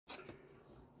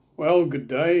Well, good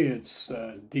day. It's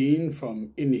Dean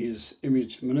from In His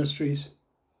Image Ministries,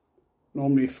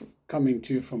 normally coming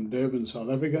to you from Durban,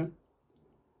 South Africa.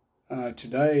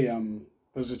 Today I'm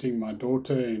visiting my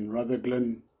daughter in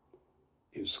Rutherglen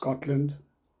in Scotland,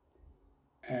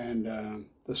 and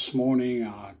this morning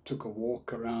I took a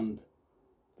walk around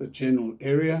the general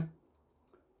area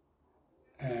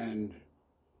and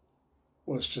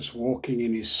was just walking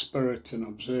in His Spirit and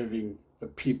observing the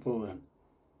people and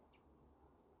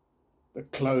the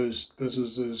closed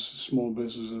businesses, small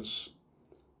businesses,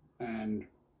 and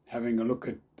having a look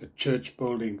at the church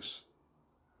buildings.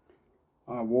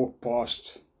 I walked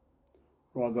past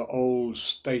rather old,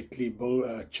 stately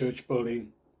church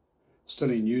building,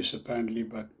 still in use apparently,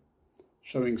 but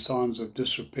showing signs of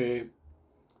disrepair,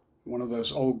 one of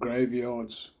those old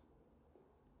graveyards.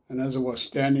 And as I was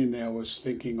standing there, I was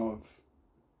thinking of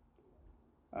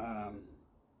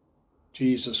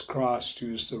Jesus Christ,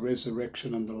 who is the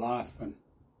resurrection and the life, and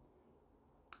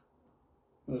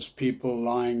those people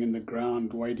lying in the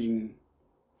ground waiting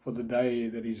for the day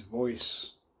that His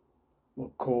voice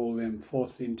will call them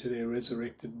forth into their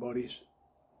resurrected bodies.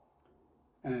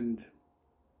 And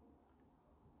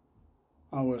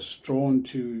I was drawn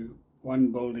to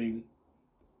one building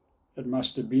that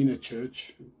must have been a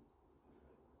church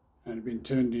and had been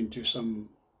turned into some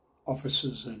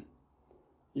offices, and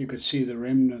you could see the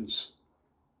remnants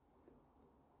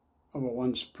of a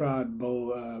once proud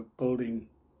building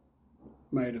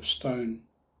made of stone,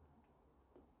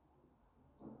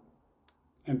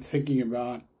 and thinking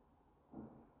about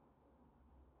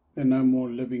there are no more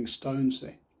living stones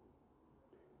there.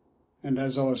 And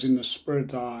as I was in the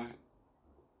Spirit, I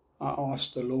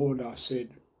asked the Lord, I said,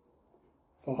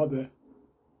 Father,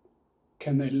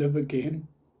 can they live again?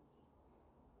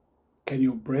 Can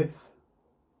your breath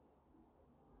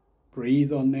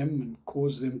breathe on them and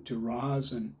cause them to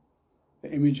rise? And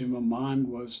the image in my mind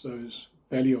was those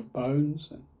valley of bones,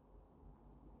 and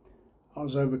I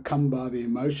was overcome by the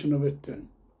emotion of it. And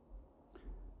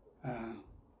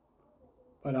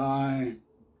but I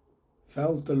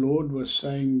felt the Lord was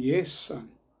saying, yes, son,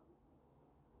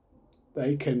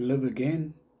 they can live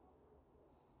again,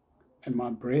 and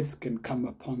my breath can come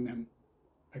upon them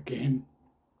again.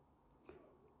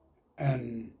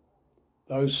 And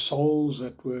those souls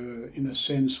that were, in a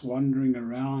sense, wandering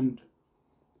around,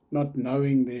 not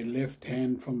knowing their left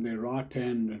hand from their right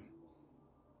hand, and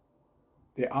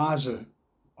their eyes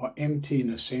are empty in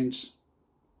a sense,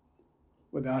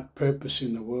 without purpose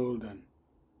in the world, and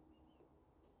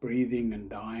breathing and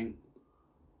dying.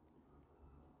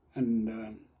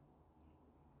 And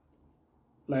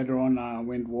later on I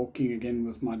went walking again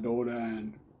with my daughter,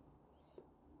 and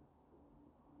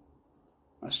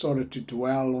I started to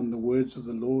dwell on the words of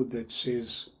the Lord that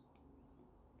says,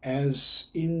 as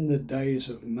in the days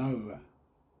of Noah,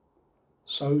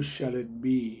 so shall it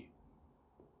be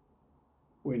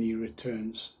when He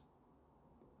returns.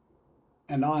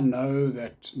 And I know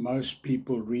that most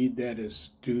people read that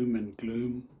as doom and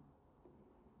gloom.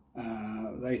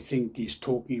 They think He's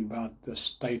talking about the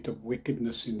state of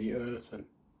wickedness in the earth,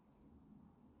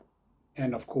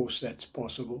 and of course that's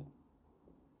possible.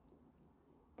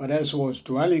 But as I was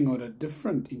dwelling on, a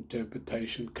different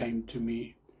interpretation came to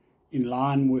me, in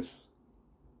line with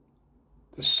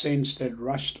the sense that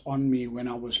rushed on me when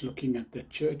I was looking at the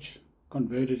church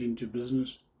converted into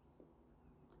business.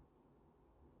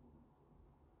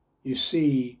 You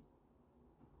see,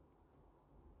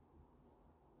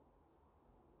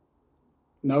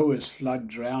 Noah's flood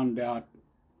drowned out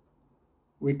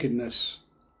wickedness,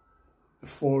 the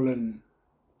fallen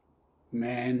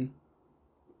man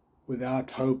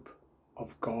without hope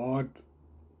of God.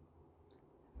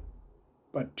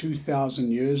 But 2,000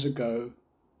 years ago,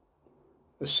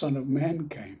 the Son of Man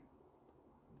came,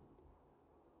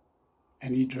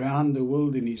 and He drowned the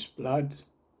world in His blood,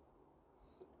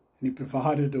 and He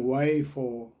provided a way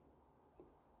for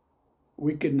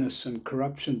wickedness and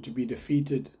corruption to be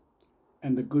defeated,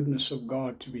 and the goodness of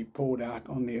God to be poured out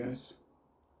on the earth.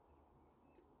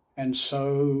 And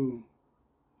so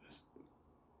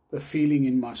the feeling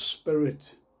in my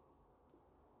spirit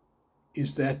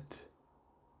is that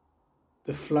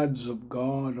the floods of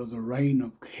God are the rain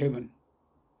of heaven.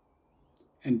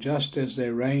 And just as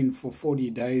they rain for 40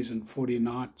 days and 40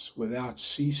 nights without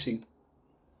ceasing,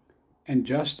 and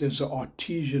just as the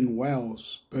artesian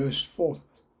wells burst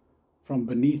forth from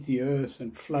beneath the earth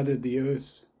and flooded the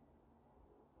earth,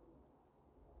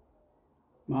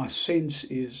 my sense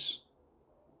is,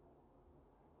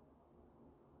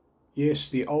 yes,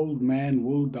 the old man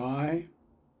will die,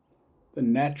 the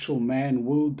natural man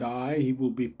will die, he will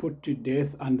be put to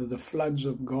death under the floods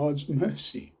of God's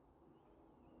mercy.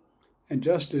 And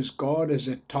just as God has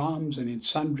at times and in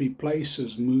sundry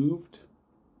places moved,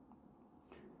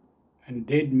 and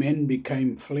dead men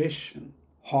became flesh, and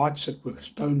hearts that were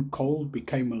stone cold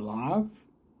became alive,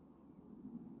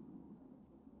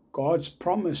 God's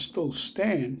promise still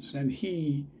stands, and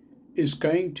He is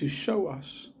going to show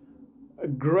us a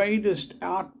greatest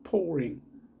outpouring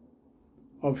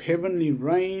of heavenly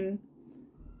rain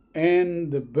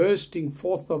and the bursting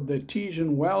forth of the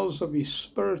artesian wells of His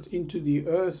Spirit into the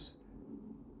earth,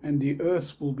 and the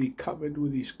earth will be covered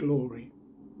with His glory.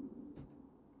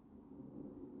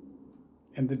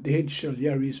 And the dead shall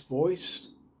hear His voice,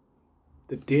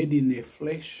 the dead in their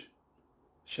flesh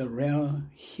shall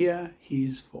hear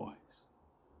His voice,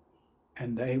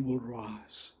 and they will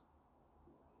rise.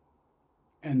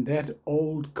 And that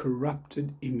old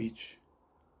corrupted image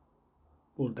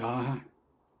will die,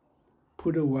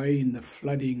 put away in the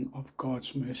flooding of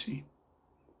God's mercy,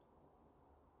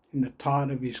 in the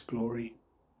tide of His glory.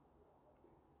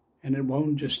 And it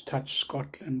won't just touch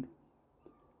Scotland,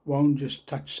 won't just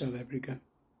touch South Africa.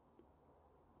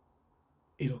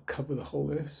 It'll cover the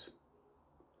whole earth.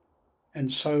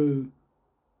 And so,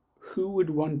 who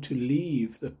would want to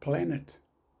leave the planet?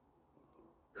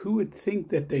 Who would think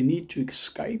that they need to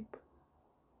escape?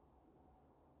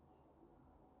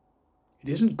 It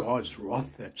isn't God's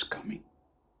wrath that's coming.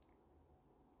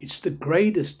 It's the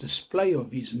greatest display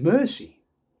of His mercy.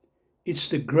 It's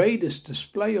the greatest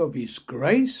display of His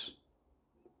grace.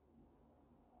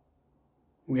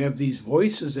 We have these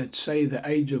voices that say the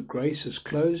age of grace is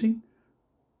closing.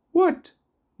 What?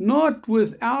 Not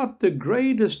without the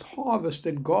greatest harvest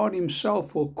that God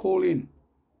Himself will call in.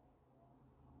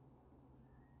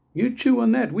 You chew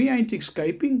on that. We ain't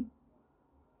escaping.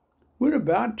 We're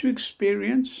about to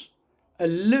experience a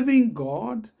living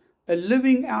God, a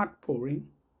living outpouring,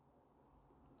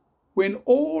 when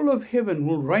all of heaven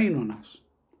will rain on us,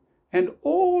 and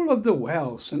all of the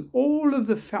wells and all of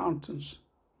the fountains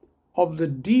of the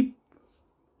deep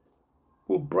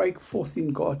will break forth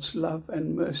in God's love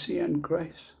and mercy and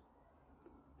grace.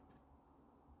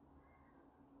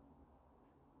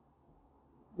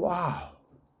 Wow.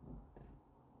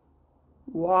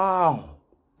 Wow.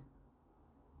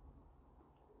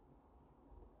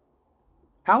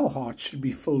 Our hearts should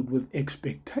be filled with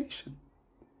expectation.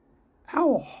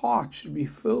 Our hearts should be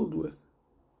filled with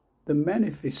the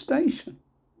manifestation.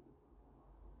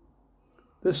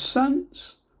 The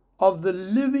sons of the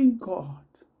living God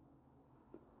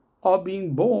are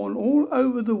being born all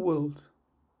over the world.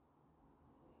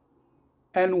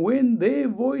 And when their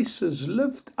voices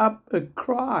lift up a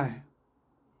cry,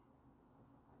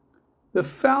 the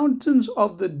fountains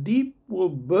of the deep will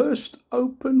burst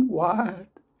open wide,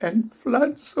 and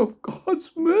floods of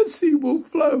God's mercy will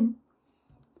flow,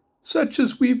 such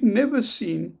as we've never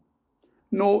seen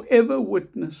nor ever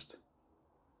witnessed.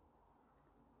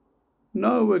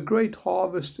 No, a great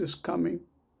harvest is coming.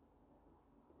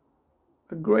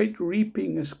 A great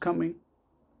reaping is coming.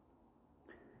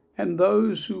 And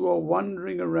those who are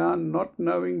wandering around not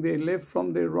knowing their left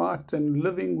from their right and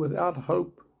living without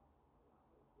hope,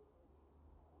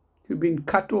 who've been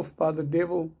cut off by the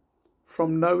devil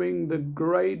from knowing the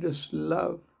greatest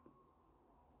love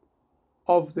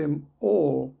of them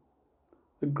all,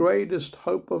 the greatest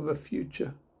hope of a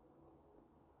future,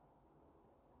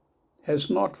 has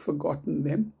not forgotten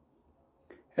them,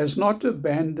 has not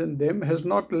abandoned them, has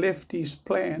not left His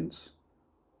plans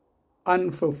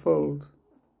unfulfilled,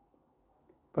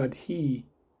 but He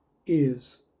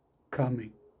is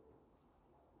coming.